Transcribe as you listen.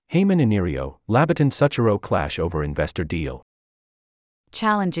Heyman Enerio, Labaton Sucharow clash over investor deal.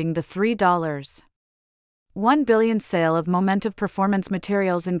 Challenging the $3. $1 billion sale of Momentive Performance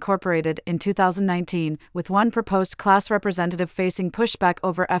Materials Incorporated in 2019, with one proposed class representative facing pushback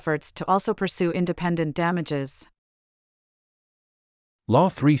over efforts to also pursue independent damages.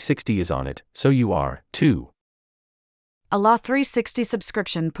 Law360 is on it, so you are, too. A Law360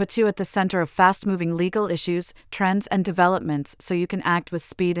 subscription puts you at the center of fast-moving legal issues, trends, and developments so you can act with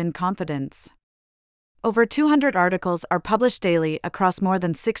speed and confidence. Over 200 articles are published daily across more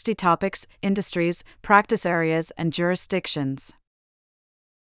than 60 topics, industries, practice areas, and jurisdictions.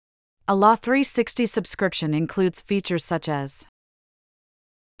 A Law360 subscription includes features such as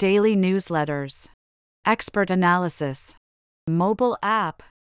daily newsletters, expert analysis, mobile app,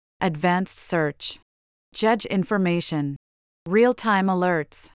 advanced search, judge information, real-time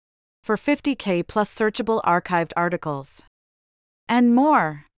alerts, for $50K plus searchable archived articles, and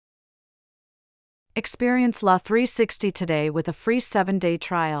more. Experience Law360 today with a free 7-day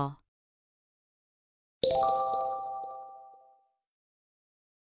trial.